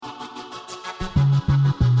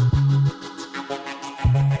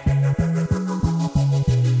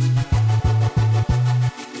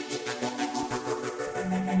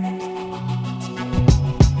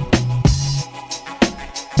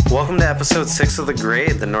Welcome to episode 6 of The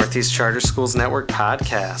Grade, the Northeast Charter Schools Network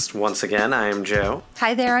podcast. Once again, I am Joe.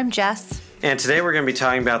 Hi there, I'm Jess. And today we're going to be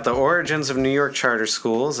talking about the origins of New York charter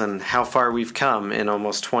schools and how far we've come in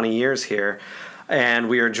almost 20 years here. And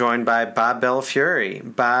we are joined by Bob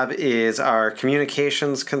Bellafiore. Bob is our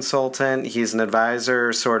communications consultant. He's an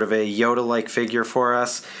advisor, sort of a Yoda-like figure for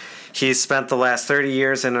us. He's spent the last 30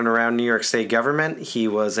 years in and around New York State government. He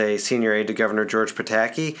was a senior aide to Governor George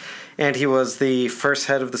Pataki, and he was the first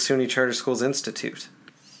head of the SUNY Charter Schools Institute.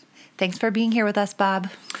 Thanks for being here with us, Bob.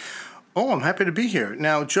 Oh, I'm happy to be here.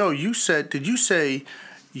 Now, Joe, did you say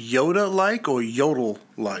Yoda-like or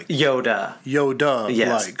Yodel-like? Yoda. Yoda-like.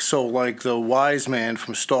 Yes. So like the wise man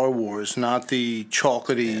from Star Wars, not the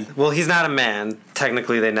chocolatey... Yeah. Well, he's not a man.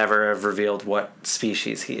 Technically, they never have revealed what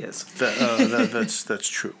species he is. That's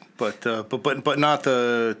true. But not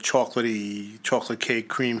the chocolate cake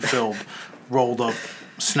cream-filled rolled up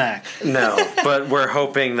snack. No, but we're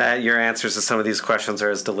hoping that your answers to some of these questions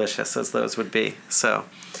are as delicious as those would be. So...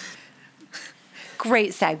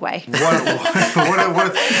 Great segue. And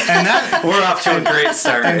that, we're off to a great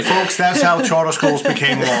start. And folks, that's how charter schools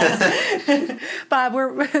became law. Bob,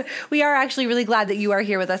 we are actually really glad that you are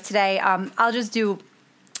here with us today. I'll just do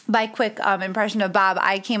my quick impression of Bob.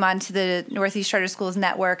 I came onto the Northeast Charter Schools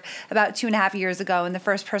Network about 2.5 years ago, and the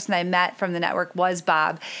first person I met from the network was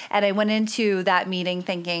Bob. And I went into that meeting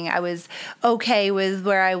thinking I was okay with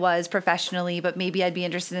where I was professionally, but maybe I'd be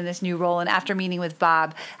interested in this new role. And after meeting with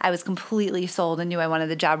Bob, I was completely sold and knew I wanted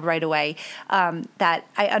the job right away. That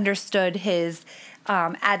I understood his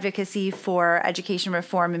advocacy for education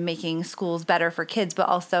reform and making schools better for kids, but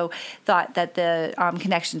also thought that the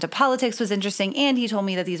connection to politics was interesting. And he told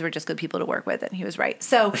me that these were just good people to work with, and he was right.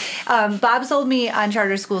 So Bob sold me on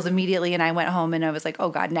charter schools immediately, and I went home and I was like, oh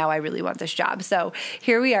God, now I really want this job. So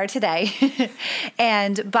here we are today.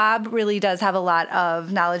 And Bob really does have a lot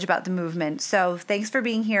of knowledge about the movement. So thanks for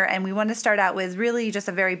being here. And we want to start out with really just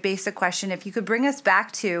a very basic question. If you could bring us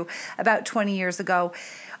back to about 20 years ago,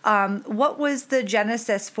 what was the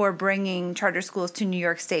genesis for bringing charter schools to New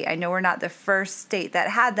York State? I know we're not the first state that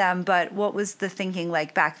had them, but what was the thinking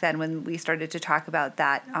like back then when we started to talk about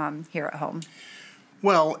that here at home?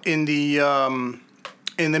 Well, in the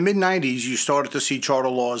mid-'90s, you started to see charter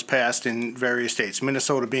laws passed in various states,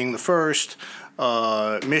 Minnesota being the first,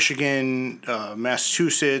 Michigan,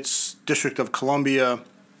 Massachusetts, District of Columbia.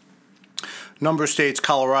 Number of states,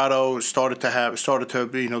 Colorado, started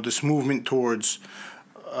to this movement towards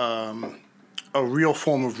a real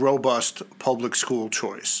form of robust public school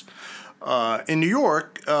choice. In New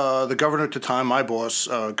York, the governor at the time, my boss,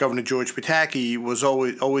 Governor George Pataki, was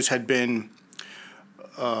always had been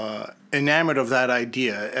enamored of that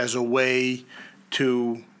idea as a way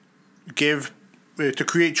to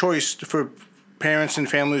create choice for parents and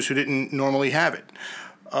families who didn't normally have it.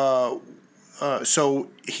 So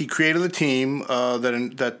he created a team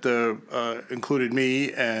that included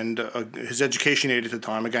me and his education aide at the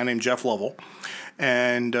time, a guy named Jeff Lovell,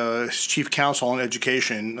 and his chief counsel on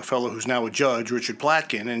education, a fellow who's now a judge, Richard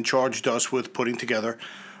Platkin, and charged us with putting together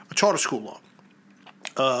a charter school law,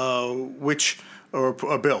 which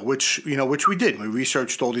we did. We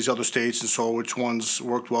researched all these other states and saw which ones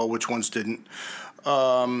worked well, which ones didn't.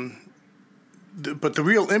 But the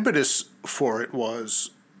real impetus for it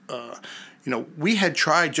was. We had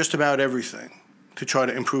tried just about everything to try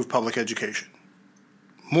to improve public education.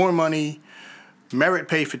 More money, merit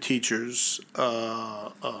pay for teachers,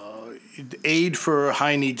 aid for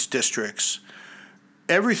high needs districts,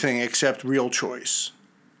 everything except real choice.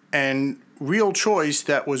 And real choice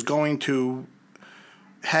that was going to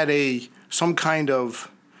had some kind of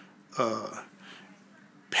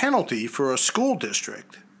penalty for a school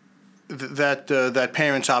district that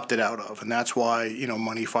parents opted out of, and that's why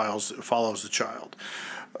money follows the child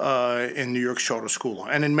in New York's charter school law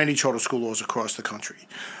and in many charter school laws across the country.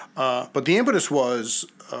 But the impetus was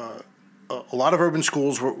a lot of urban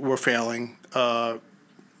schools were failing. A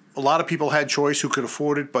lot of people had choice who could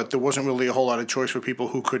afford it, but there wasn't really a whole lot of choice for people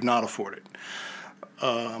who could not afford it.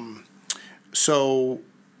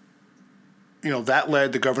 That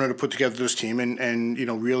led the governor to put together this team and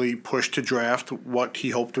really push to draft what he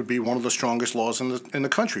hoped would be one of the strongest laws in the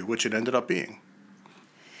country, which it ended up being.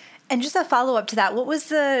 And just a follow up to that, what was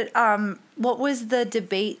the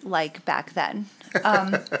debate like back then?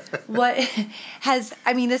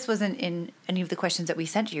 This wasn't in any of the questions that we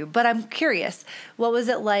sent you, but I'm curious, what was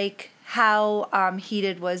it like? How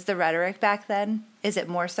heated was the rhetoric back then? Is it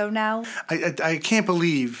more so now? I can't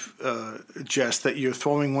believe, Jess, that you're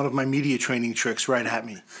throwing one of my media training tricks right at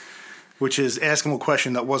me. which is ask him a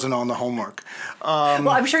question that wasn't on the homework. Well,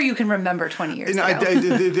 I'm sure you can remember 20 years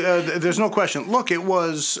ago. There's no question. Look, it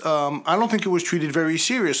was, I don't think it was treated very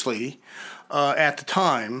seriously at the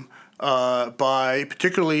time by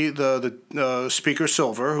particularly the Speaker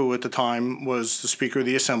Silver, who at the time was the Speaker of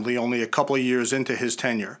the Assembly only a couple of years into his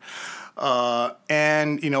tenure,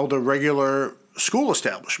 and, the regular school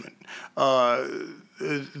establishment.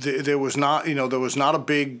 There was not a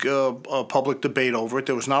big public debate over it.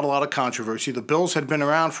 There was not a lot of controversy. The bills had been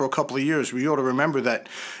around for a couple of years. We ought to remember that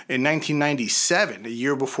in 1997, a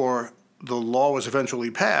year before the law was eventually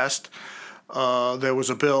passed, there was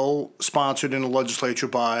a bill sponsored in the legislature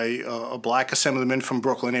by a black assemblyman from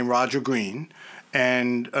Brooklyn named Roger Green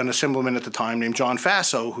and an assemblyman at the time named John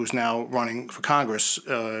Faso, who's now running for Congress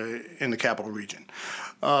in the Capital Region.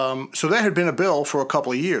 So there had been a bill for a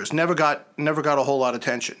couple of years, never got a whole lot of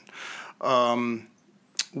attention.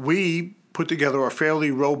 We put together a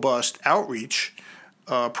fairly robust outreach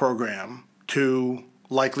program to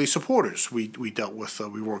likely supporters. We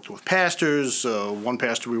worked with pastors. One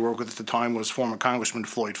pastor we worked with at the time was former Congressman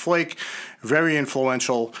Floyd Flake, very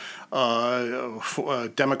influential,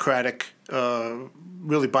 Democratic,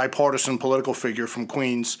 really bipartisan political figure from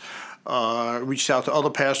Queens. Reached out to other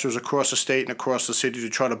pastors across the state and across the city to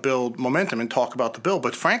try to build momentum and talk about the bill.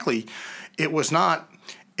 But frankly, it was not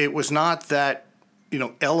that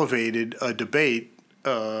elevated a debate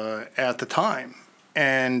at the time,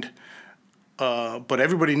 and but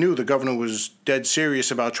everybody knew the governor was dead serious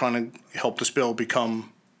about trying to help this bill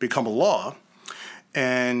become a law.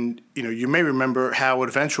 And you may remember how it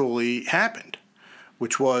eventually happened,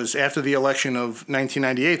 which was after the election of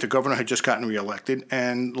 1998, the governor had just gotten reelected,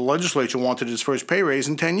 and the legislature wanted his first pay raise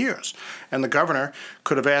in 10 years. And the governor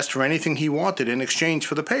could have asked for anything he wanted in exchange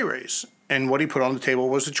for the pay raise. And what he put on the table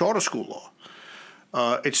was the charter school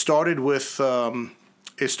law. It started with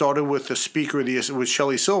the speaker, with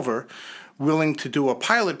Shelley Silver, willing to do a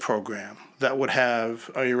pilot program that would have,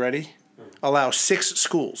 are you ready? Allow 6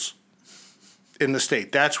 schools in the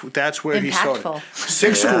state. That's where he started.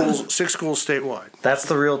 6 schools statewide. That's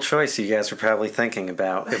the real choice you guys were probably thinking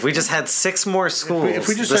about. If we just had 6 more schools,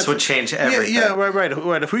 this would change everything. Yeah, right.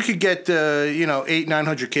 If we could get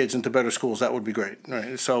 800-900 kids into better schools, that would be great.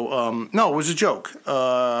 Right. So no, it was a joke.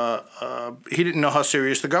 He didn't know how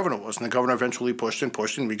serious the governor was, and the governor eventually pushed,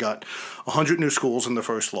 and we got 100 new schools in the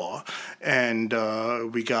first law, and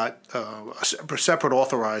we got a separate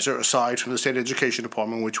authorizer aside from the state education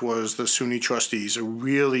department, which was the SUNY trustees, a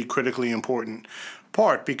really critically important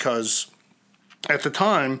part, because at the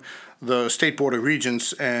time the State Board of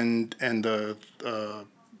Regents and the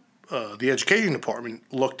education department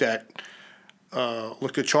looked at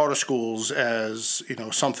charter schools as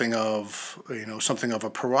something of a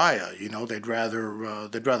pariah. They'd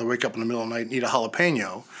rather wake up in the middle of the night and eat a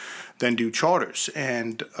jalapeno than do charters,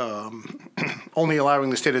 and only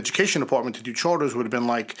allowing the state education department to do charters would have been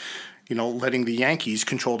like letting the Yankees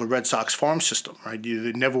control the Red Sox farm system, right?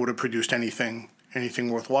 They never would have produced anything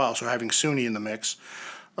worthwhile. So having SUNY in the mix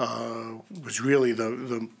was really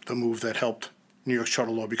the move that helped New York's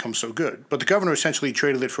charter law become so good. But the governor essentially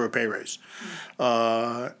traded it for a pay raise.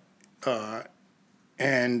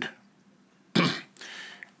 And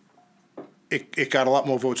it got a lot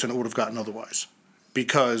more votes than it would have gotten otherwise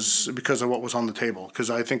because of what was on the table. Because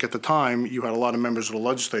I think at the time you had a lot of members of the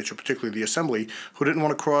legislature, particularly the Assembly, who didn't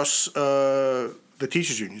want to cross the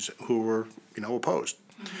teachers' unions, who were opposed.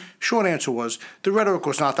 Mm-hmm. Short answer was the rhetoric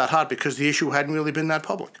was not that hot because the issue hadn't really been that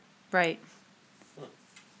public. Right.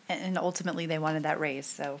 And ultimately they wanted that raise,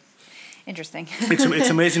 so interesting. It's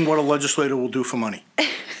amazing what a legislator will do for money.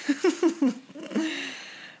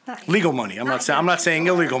 Legal money. I'm not saying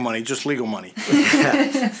illegal money, just legal money.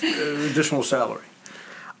 Additional salary.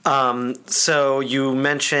 So you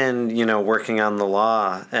mentioned, working on the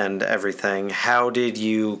law and everything. How did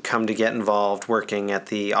you come to get involved working at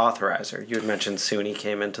the authorizer? You had mentioned SUNY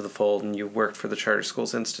came into the fold and you worked for the Charter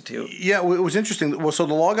Schools Institute. Yeah, it was interesting. Well, so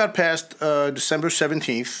the law got passed December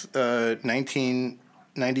 17th,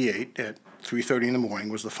 1998 at 3:30 in the morning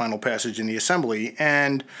was the final passage in the Assembly.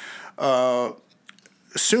 And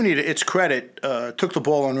SUNY, to its credit, took the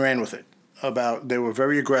ball and ran with it. They were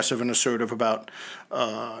very aggressive and assertive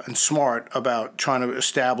and smart about trying to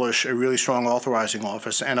establish a really strong authorizing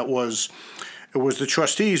office. And it was the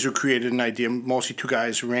trustees who created an idea, mostly 2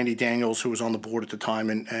 guys, Randy Daniels, who was on the board at the time,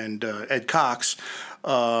 and Ed Cox,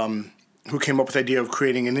 who came up with the idea of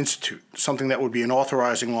creating an institute, something that would be an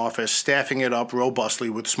authorizing office, staffing it up robustly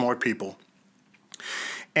with smart people,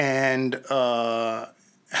 and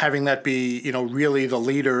having that be, really the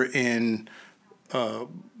leader in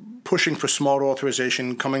pushing for smart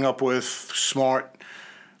authorization, coming up with smart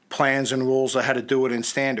plans and rules of how to do it in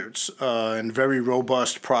standards, and very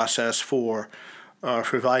robust process for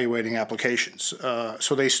evaluating applications.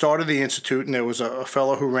 So they started the institute, and there was a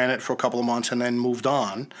fellow who ran it for a couple of months and then moved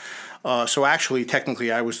on. So actually,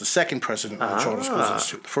 technically, I was the second president of the Charter Schools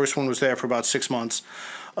Institute. The first one was there for about 6 months,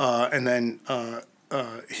 and then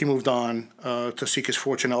he moved on to seek his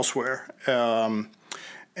fortune elsewhere.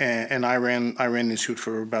 And I ran the institute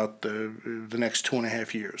for about the next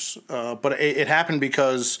 2.5 years. But it happened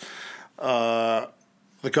because the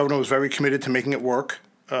governor was very committed to making it work.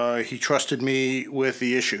 He trusted me with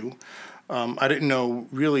the issue. I didn't know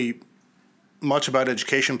really much about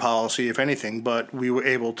education policy, if anything, but we were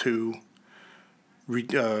able to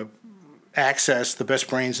access the best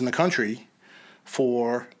brains in the country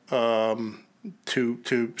for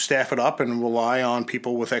to staff it up and rely on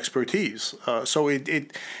people with expertise. So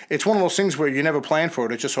it's one of those things where you never planned for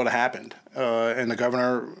it. It just sort of happened. And the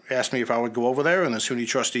governor asked me if I would go over there, and the SUNY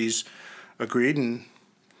trustees agreed, and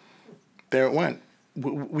there it went.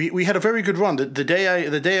 We had a very good run. The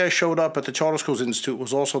day I showed up at the Charter Schools Institute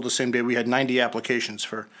was also the same day we had 90 applications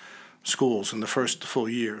for schools in the first full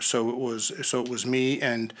year. So it was me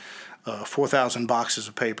and 4,000 boxes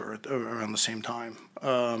of paper around the same time.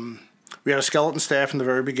 We had a skeleton staff in the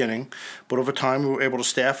very beginning, but over time we were able to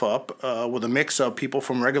staff up with a mix of people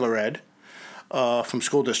from regular ed, from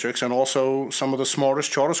school districts, and also some of the smartest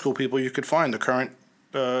charter school people you could find. The current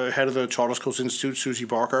head of the Charter Schools Institute, Susie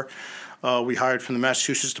Barker, we hired from the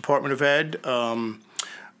Massachusetts Department of Ed.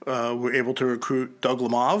 We were able to recruit Doug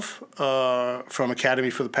Lamov from Academy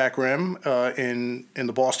for the Pac Rim in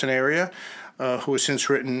the Boston area, who has since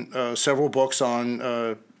written several books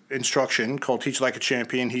on instruction called Teach Like a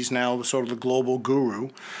Champion. He's now sort of the global guru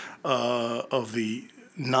of the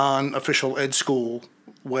non-official ed school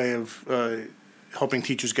way of helping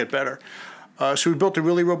teachers get better. So we built a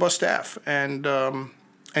really robust staff and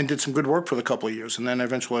did some good work for a couple of years. And then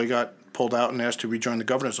eventually I got pulled out and asked to rejoin the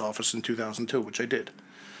governor's office in 2002, which I did.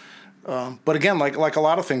 But again, like a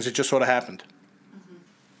lot of things, it just sort of happened.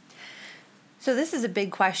 So this is a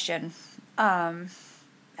big question. And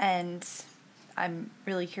I'm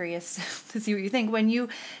really curious to see what you think.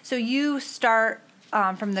 So you start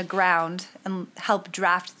from the ground and help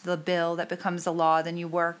draft the bill that becomes the law, then you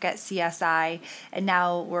work at CSI, and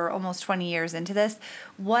now we're almost 20 years into this.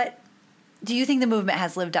 What do you think the movement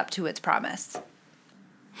has lived up to its promise?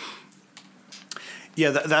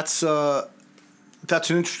 Yeah, that's an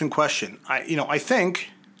interesting question. I think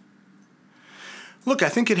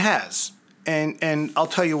it has, and I'll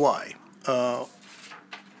tell you why.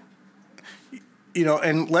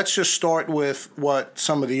 And let's just start with what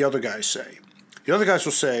some of the other guys say. The other guys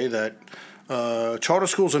will say that charter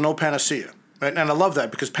schools are no panacea. Right? And I love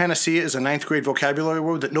that because panacea is a 9th grade vocabulary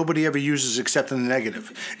word that nobody ever uses except in the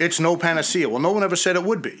negative. It's no panacea. Well, no one ever said it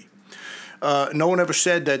would be. No one ever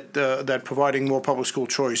said that providing more public school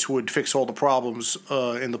choice would fix all the problems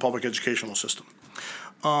in the public educational system.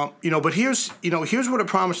 But here's what it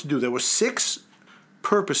promised to do. There were 6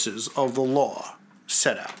 purposes of the law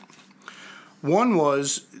set out. One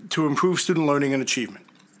was to improve student learning and achievement.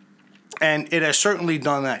 And it has certainly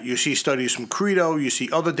done that. You see studies from Credo, you see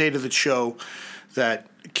other data that show that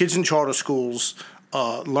kids in charter schools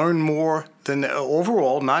learn more than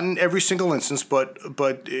overall, not in every single instance, but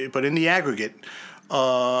in the aggregate,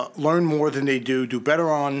 learn more than they do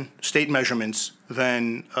better on state measurements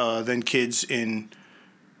than kids in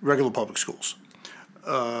regular public schools.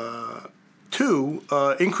 2,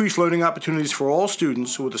 increase learning opportunities for all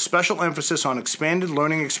students with a special emphasis on expanded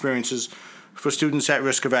learning experiences for students at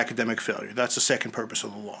risk of academic failure. That's the second purpose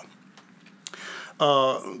of the law.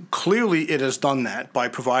 Clearly, it has done that by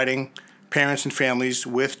providing parents and families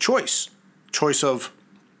with choice of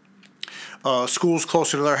schools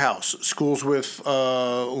closer to their house, schools with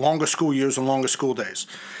longer school years and longer school days.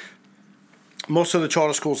 Most of the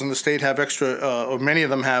charter schools in the state have or many of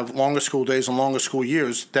them have longer school days and longer school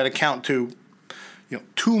years that account to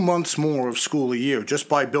 2 months more of school a year just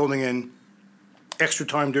by building in extra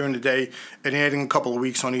time during the day and adding a couple of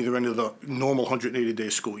weeks on either end of the normal 180-day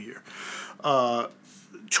school year.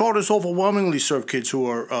 Charters overwhelmingly serve kids who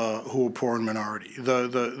are poor and minority.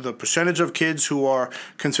 The percentage of kids who are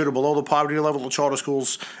considered below the poverty level of charter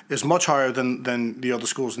schools is much higher than the other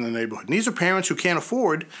schools in the neighborhood. And these are parents who can't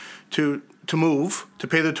afford to move to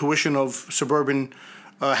pay the tuition of suburban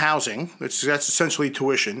housing. That's essentially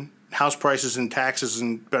tuition, house prices and taxes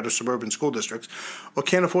in better suburban school districts, or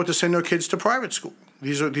can't afford to send their kids to private school.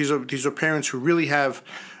 These are parents who really have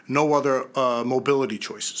no other mobility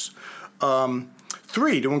choices.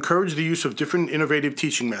 3, to encourage the use of different innovative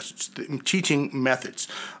teaching methods.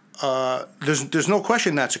 There's no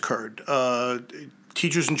question that's occurred.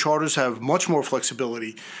 Teachers in charters have much more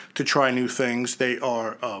flexibility to try new things. They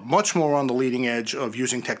are much more on the leading edge of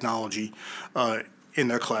using technology in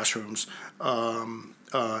their classrooms.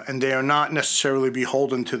 And they are not necessarily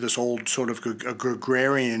beholden to this old sort of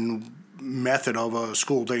agrarian method of a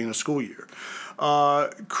school day and a school year.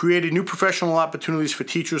 Created new professional opportunities for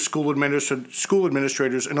teachers, school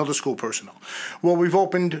administrators, and other school personnel. Well, we've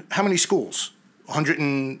opened how many schools?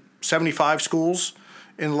 175 schools?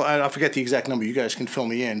 I forget the exact number. You guys can fill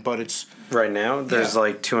me in, but it's... Right now, there's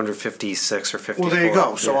like 256 or 54. Well, there you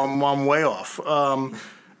go. So I'm way off.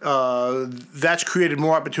 That's created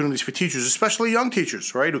more opportunities for teachers, especially young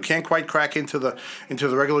teachers, right, who can't quite crack into the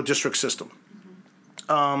regular district system.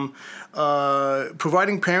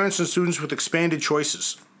 Providing parents and students with expanded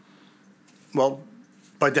choices. Well,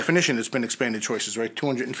 by definition, it's been expanded choices, right?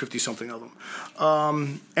 250-something of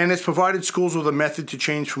them. And it's provided schools with a method to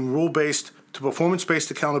change from rule-based to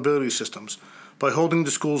performance-based accountability systems by holding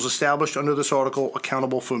the schools established under this article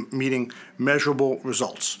accountable for meeting measurable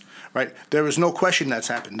results. Right? There is no question that's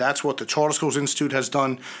happened. That's what the Charter Schools Institute has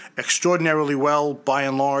done extraordinarily well, by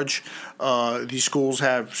and large. These schools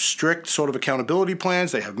have strict sort of accountability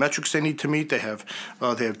plans. They have metrics they need to meet. They have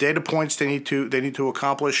data points they need to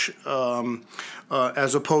accomplish.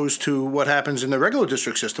 As opposed to what happens in the regular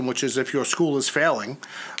district system, which is if your school is failing,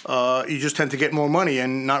 you just tend to get more money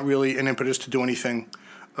and not really an impetus to do anything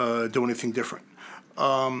different.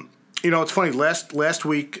 It's funny. Last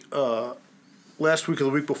week or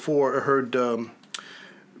the week before, I heard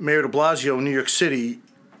Mayor de Blasio in New York City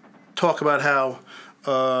talk about how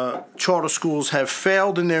charter schools have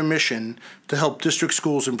failed in their mission to help district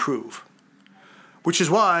schools improve. Which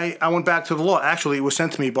is why I went back to the law. Actually, it was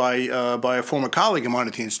sent to me by a former colleague of mine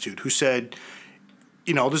at the Institute who said,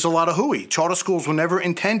 there's a lot of hooey. Charter schools were never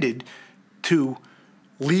intended to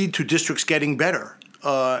lead to districts getting better.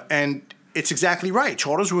 And it's exactly right.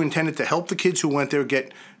 Charters were intended to help the kids who went there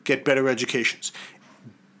get better educations.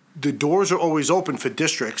 The doors are always open for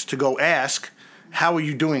districts to go ask, how are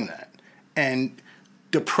you doing that? And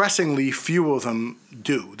depressingly few of them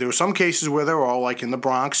do. There are some cases where there are, like in the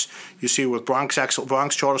Bronx. You see with Bronx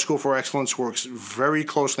Charter School for Excellence works very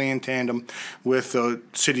closely in tandem with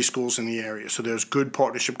city schools in the area. So there's good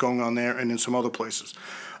partnership going on there and in some other places.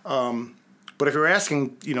 But if you're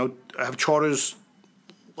asking, have charters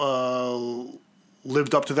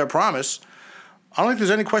lived up to their promise? I don't think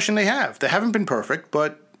there's any question they have. They haven't been perfect,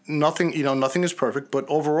 but nothing is perfect. But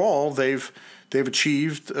overall, they've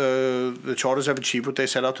achieved, the charters have achieved what they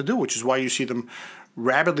set out to do, which is why you see them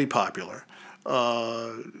rapidly popular.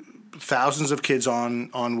 Thousands of kids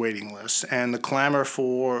on waiting lists, and the clamor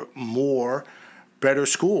for more, better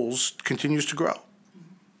schools continues to grow.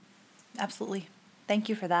 Absolutely. Thank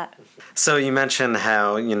you for that. So you mentioned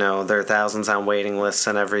how, there are thousands on waiting lists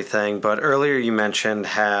and everything, but earlier you mentioned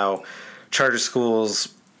how charter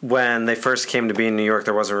schools, when they first came to be in New York,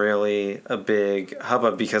 there wasn't really a big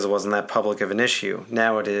hubbub because it wasn't that public of an issue.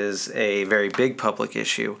 Now it is a very big public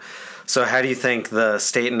issue. So how do you think the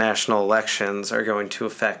state and national elections are going to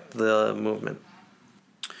affect the movement?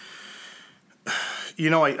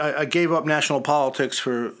 I gave up national politics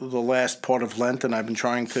for the last part of Lent, and I've been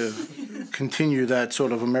trying to continue that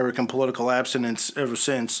sort of American political abstinence ever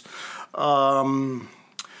since.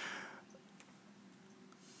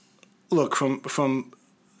 Look, from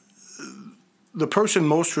the person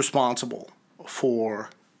most responsible for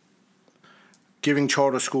giving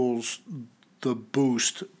charter schools the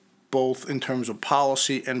boost, both in terms of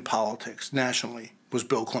policy and politics nationally, was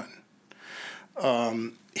Bill Clinton.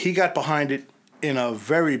 He got behind it in a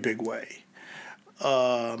very big way.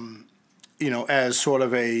 As sort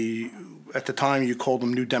of at the time you called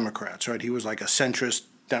them New Democrats, right? He was like a centrist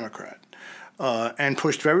Democrat, and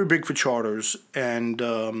pushed very big for charters and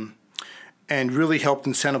really helped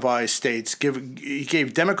incentivize states. He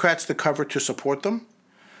gave Democrats the cover to support them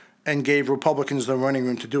and gave Republicans the running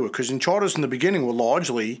room to do it. Because in charters in the beginning were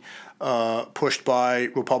largely pushed by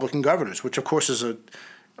Republican governors, which of course is I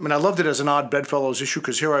loved it as an odd bedfellows issue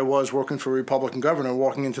because here I was working for a Republican governor,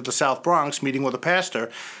 walking into the South Bronx, meeting with a pastor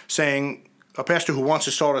who wants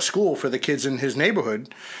to start a school for the kids in his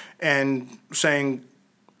neighborhood, and saying,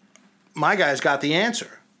 my guy's got the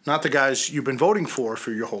answer, not the guys you've been voting for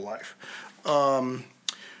your whole life. So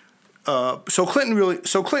Clinton really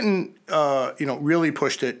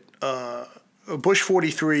pushed it. Bush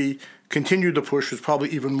 43 continued the push, was probably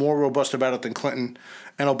even more robust about it than Clinton,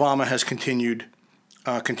 and Obama has continued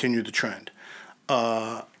the trend.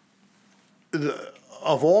 Of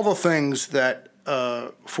all the things that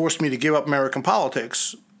forced me to give up American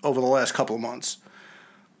politics over the last couple of months,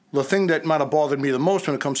 the thing that might have bothered me the most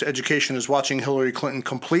when it comes to education is watching Hillary Clinton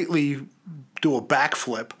completely do a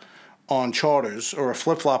backflip on charters or a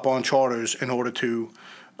flip-flop on charters in order to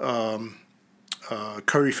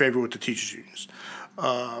curry favor with the teachers unions.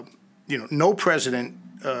 No president.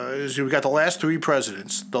 We've got the last 3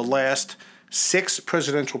 presidents. The last 6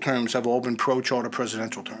 presidential terms have all been pro-charter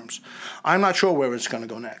presidential terms. I'm not sure where it's going to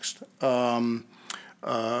go next.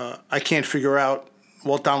 I can't figure out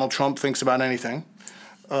what Donald Trump thinks about anything.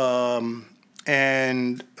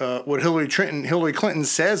 And what Hillary Clinton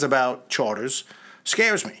says about charters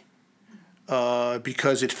scares me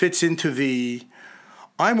because it fits into the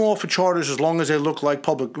I'm all for charters as long as they look like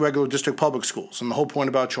regular district public schools. And the whole point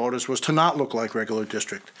about charters was to not look like regular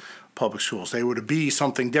district public schools. They were to be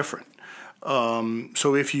something different.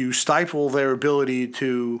 So if you stifle their ability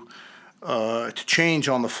to change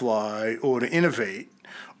on the fly or to innovate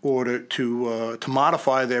or to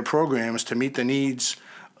modify their programs to meet the needs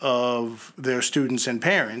of their students and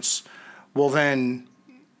parents, well then,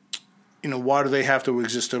 why do they have to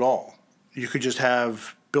exist at all? You could just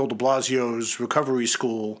have Bill de Blasio's recovery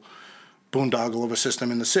school boondoggle of a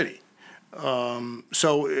system in the city.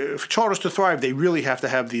 So for charters to thrive, they really have to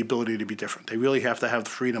have the ability to be different. They really have to have the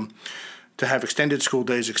freedom to have extended school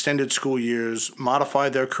days, extended school years, modify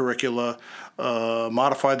their curricula,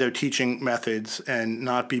 modify their teaching methods, and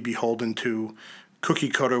not be beholden to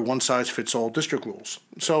cookie-cutter, one-size-fits-all district rules.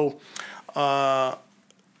 So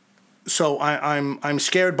I'm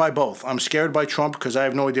scared by both. I'm scared by Trump because I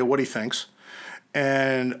have no idea what he thinks.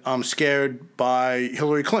 And I'm scared by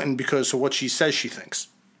Hillary Clinton because of what she says she thinks.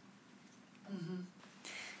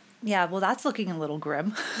 Yeah, well, that's looking a little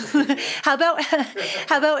grim. How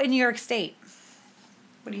about in New York State?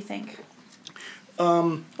 What do you think?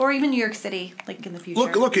 Or even New York City, like in the future.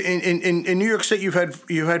 Look. In New York State, you've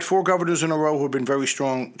had 4 governors in a row who have been very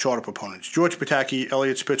strong charter proponents. George Pataki,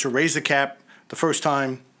 Eliot Spitzer raised the cap the first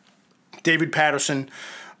time. David Paterson,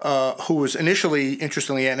 who was initially,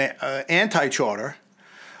 interestingly, an anti-charter,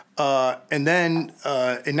 and then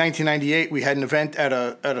in 1998 we had an event at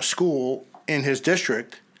a school in his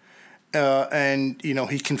district, and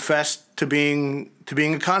he confessed to being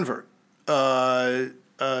a convert.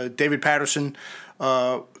 David Paterson,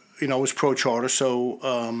 was pro-charter, so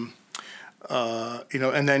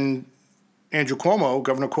and then Andrew Cuomo,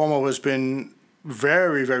 Governor Cuomo, has been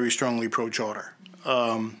very, very strongly pro-charter.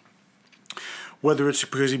 Whether it's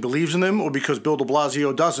because he believes in them or because Bill de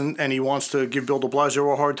Blasio doesn't and he wants to give Bill de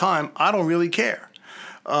Blasio a hard time, I don't really care.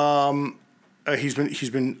 He's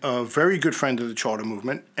been a very good friend of the charter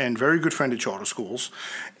movement and very good friend of charter schools,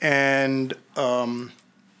 and I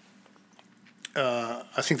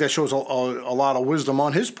think that shows a lot of wisdom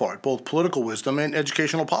on his part, both political wisdom and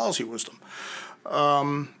educational policy wisdom.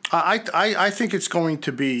 I think it's going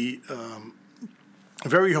to be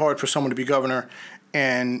very hard for someone to be governor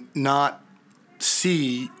and not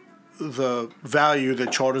see the value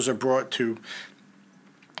that charters are brought to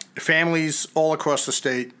families all across the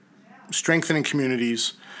state, strengthening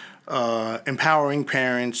communities, empowering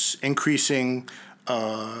parents, increasing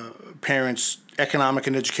parents' economic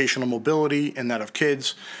and educational mobility and that of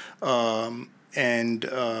kids, and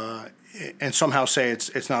somehow say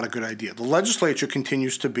it's not a good idea. The legislature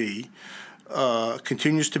continues to be a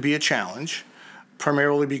challenge,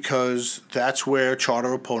 primarily because that's where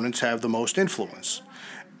charter opponents have the most influence.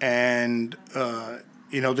 And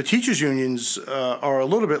the teachers unions are a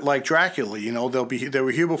little bit like Dracula. They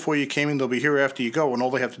were here before you came in, they'll be here after you go, and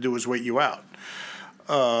all they have to do is wait you out.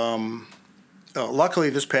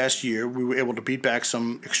 Luckily, this past year, we were able to beat back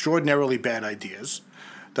some extraordinarily bad ideas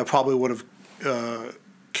that probably would have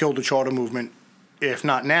killed the charter movement, if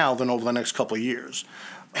not now, then over the next couple of years.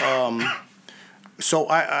 So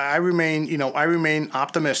I remain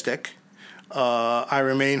optimistic. I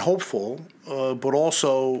remain hopeful, but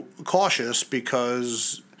also cautious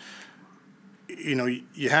because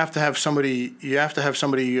you have to have somebody. You have to have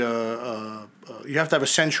somebody. You have to have a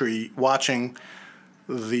sentry watching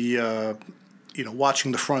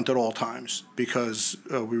watching the front at all times because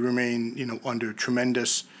we remain under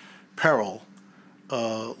tremendous peril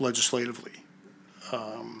legislatively.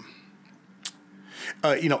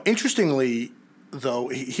 Interestingly, though,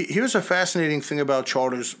 here's a fascinating thing about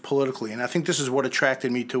charters politically, and I think this is what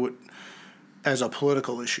attracted me to it as a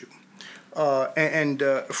political issue. And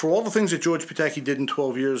for all the things that George Pataki did in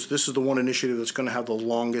 12 years, this is the one initiative that's going to have the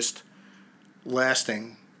longest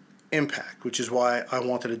lasting impact, which is why I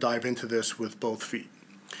wanted to dive into this with both feet.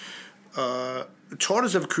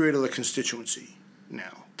 Charters have created a constituency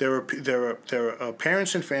now. There are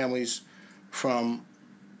parents and families from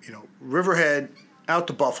Riverhead out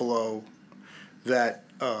to Buffalo that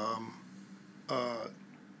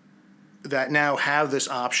that now have this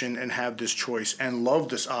option and have this choice and love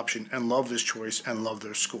this option and love this choice and love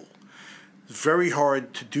their school. It's very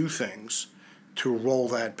hard to do things to roll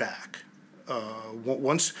that back.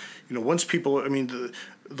 Once people, I mean,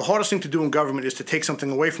 the hardest thing to do in government is to take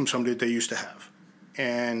something away from somebody that they used to have.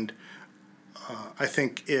 And I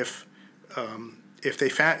think if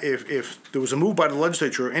there was a move by the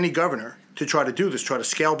legislature or any governor to try to do this, try to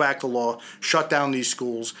scale back the law, shut down these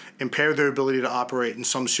schools, impair their ability to operate in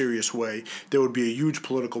some serious way, there would be a huge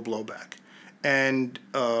political blowback. And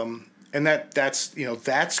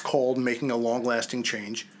that's called making a long-lasting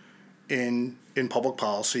change in public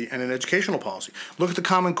policy and in educational policy. Look at the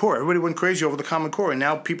Common Core. Everybody went crazy over the Common Core, and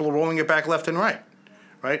now people are rolling it back left and right.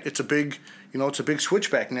 Right? It's a big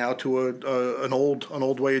switchback now to an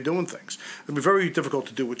old way of doing things. It'll be very difficult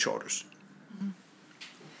to do with charters.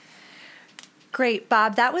 Great,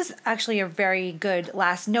 Bob. That was actually a very good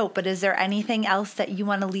last note, but is there anything else that you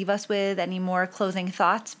want to leave us with? Any more closing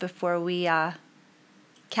thoughts before we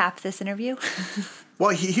cap this interview?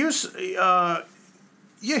 Well, here's what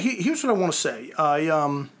I want to say.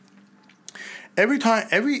 Every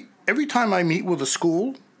time I meet with a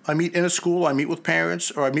school, I meet in a school, I meet with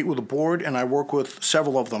parents, or I meet with a board, and I work with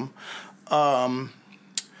several of them, I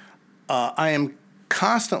am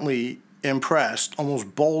constantly impressed,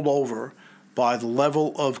 almost bowled over, by the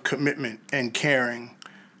level of commitment and caring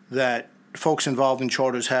that folks involved in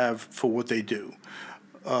charters have for what they do.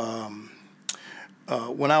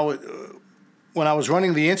 When I was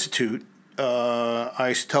running the Institute, I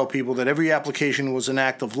used to tell people that every application was an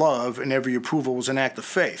act of love and every approval was an act of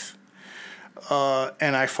faith.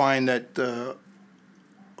 And I find that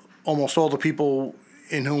almost all the people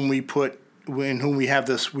in whom we put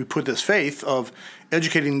this faith of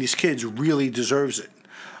educating these kids really deserves it.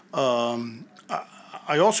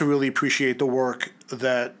 I also really appreciate the work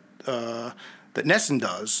that Nesson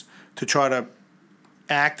does to try to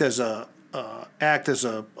act as a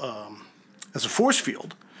force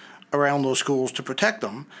field around those schools to protect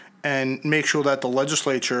them and make sure that the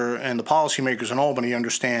legislature and the policymakers in Albany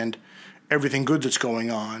understand everything good that's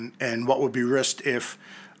going on and what would be risked if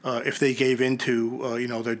they gave into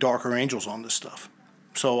their darker angels on this stuff.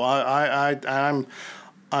 So I'm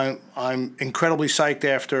incredibly psyched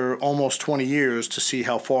after almost 20 years to see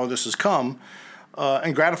how far this has come,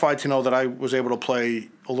 and gratified to know that I was able to play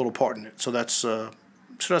a little part in it. So that's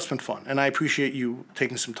been fun, and I appreciate you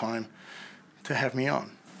taking some time to have me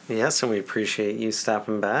on. Yes, and we appreciate you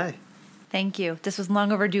stopping by. Thank you. This was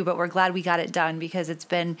long overdue, but we're glad we got it done because it's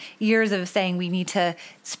been years of saying we need to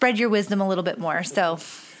spread your wisdom a little bit more. So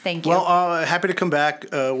thank you. Well, happy to come back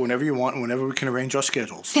whenever you want and whenever we can arrange our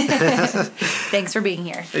schedules. Thanks for being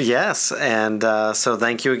here. Yes, and so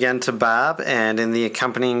thank you again to Bob. And in the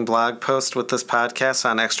accompanying blog post with this podcast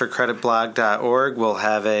on extracreditblog.org, we'll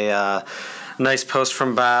have a nice post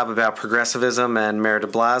from Bob about progressivism and Mayor de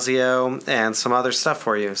Blasio and some other stuff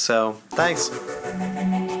for you. So thanks.